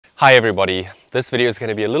Hi everybody, this video is going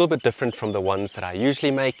to be a little bit different from the ones that I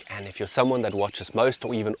usually make, and if you're someone that watches most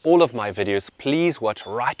or even all of my videos, please watch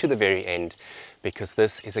right to the very end because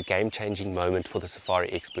this is a game-changing moment for the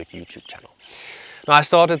Safari Expert YouTube channel. Now, I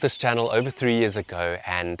started this channel over 3 years ago,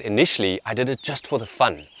 and initially I did it just for the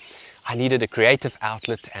fun. I needed a creative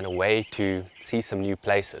outlet and a way to see some new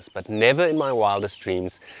places, but never in my wildest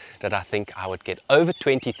dreams did I think I would get over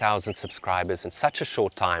 20,000 subscribers in such a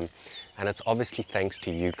short time, and it's obviously thanks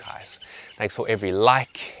to you guys. Thanks for every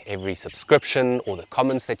like, every subscription, or the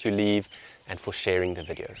comments that you leave, and for sharing the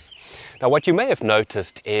videos. Now, what you may have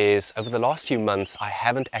noticed is over the last few months I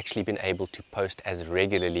haven't actually been able to post as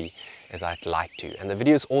regularly as I'd like to, and the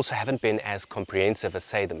videos also haven't been as comprehensive as,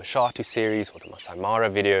 say, the Mashatu series or the Masai Mara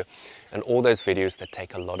video and all those videos that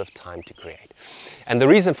take a lot of time to create. And the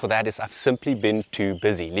reason for that is I've simply been too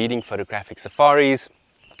busy leading photographic safaris,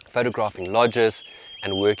 photographing lodges,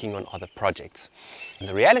 and working on other projects. And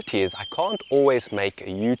the reality is I can't always make a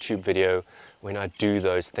YouTube video when I do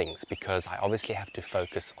those things because I obviously have to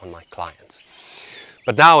focus on my clients.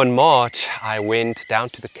 But now in March I went down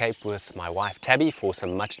to the Cape with my wife Tabby for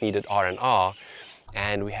some much needed R&R,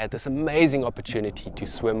 and we had this amazing opportunity to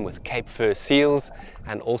swim with Cape fur seals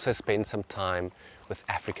and also spend some time with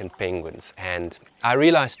African penguins. And I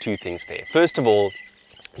realized two things there. First of all,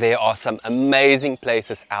 there are some amazing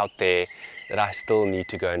places out there that I still need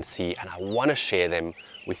to go and see, and I want to share them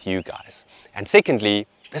with you guys. And secondly,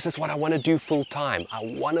 this is what I want to do full time. I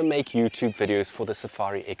want to make YouTube videos for the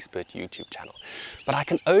Safari Expert YouTube channel. But I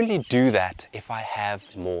can only do that if I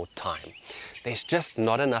have more time. There's just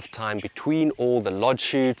not enough time between all the lodge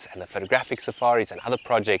shoots and the photographic safaris and other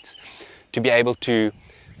projects to be able to,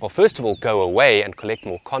 well, first of all, go away and collect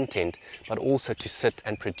more content, but also to sit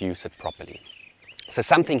and produce it properly. So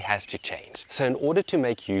something has to change. So in order to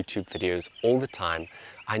make YouTube videos all the time,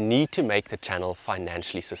 I need to make the channel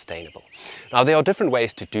financially sustainable. Now, there are different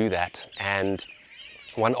ways to do that, and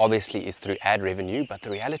one obviously is through ad revenue, but the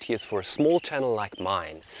reality is for a small channel like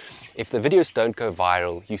mine, if the videos don't go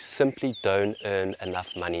viral, you simply don't earn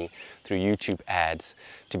enough money through YouTube ads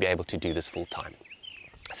to be able to do this full time.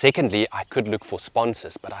 Secondly, I could look for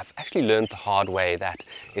sponsors, but I've actually learned the hard way that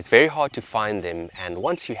it's very hard to find them, and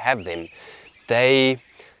once you have them, they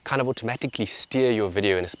kind of automatically steer your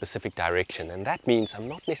video in a specific direction, and that means I'm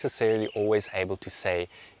not necessarily always able to say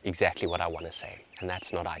exactly what I want to say, and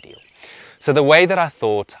that's not ideal. So the way that I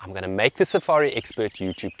thought I'm going to make the Safari Expert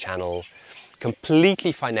YouTube channel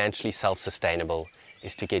completely financially self-sustainable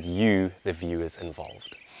is to get you, the viewers,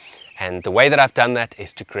 involved. And the way that I've done that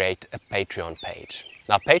is to create a Patreon page.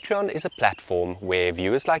 Now, Patreon is a platform where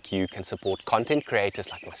viewers like you can support content creators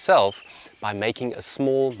like myself by making a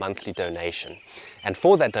small monthly donation. And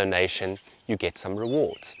for that donation, you get some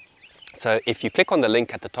rewards. So if you click on the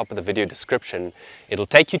link at the top of the video description, it'll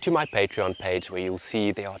take you to my Patreon page where you'll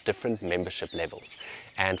see there are different membership levels.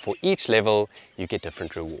 And for each level, you get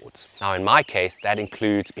different rewards. Now, in my case, that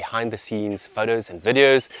includes behind the scenes photos and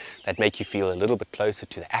videos that make you feel a little bit closer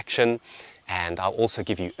to the action. And I'll also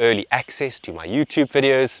give you early access to my YouTube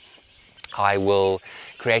videos. I will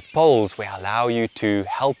create polls where I allow you to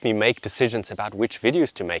help me make decisions about which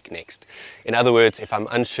videos to make next. In other words, if I'm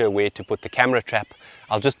unsure where to put the camera trap,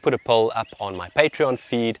 I'll just put a poll up on my Patreon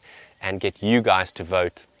feed and get you guys to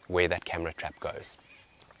vote where that camera trap goes.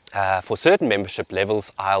 For certain membership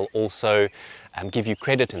levels, I'll also give you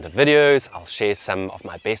credit in the videos. I'll share some of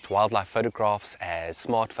my best wildlife photographs as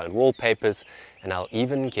smartphone wallpapers, and I'll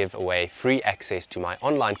even give away free access to my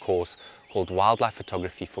online course called Wildlife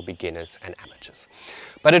Photography for Beginners and Amateurs.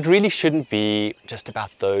 But it really shouldn't be just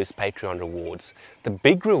about those Patreon rewards. The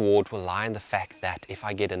big reward will lie in the fact that if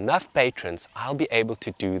I get enough patrons, I'll be able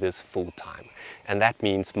to do this full time. And that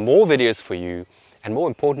means more videos for you, and more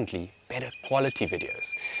importantly, better quality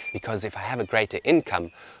videos. Because if I have a greater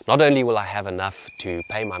income, not only will I have enough to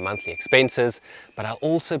pay my monthly expenses, but I'll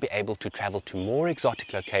also be able to travel to more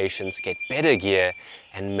exotic locations, get better gear,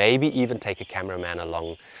 and maybe even take a cameraman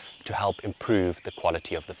along to help improve the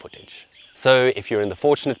quality of the footage. So if you're in the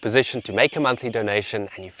fortunate position to make a monthly donation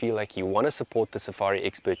and you feel like you want to support the Safari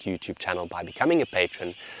Expert YouTube channel by becoming a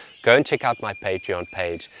patron, go and check out my Patreon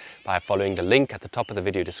page by following the link at the top of the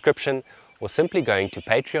video description, or simply going to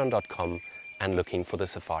patreon.com and looking for the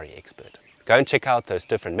Safari Expert. Go and check out those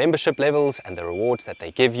different membership levels and the rewards that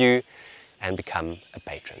they give you and become a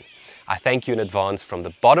patron. I thank you in advance from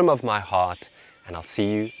the bottom of my heart, and I'll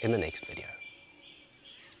see you in the next video.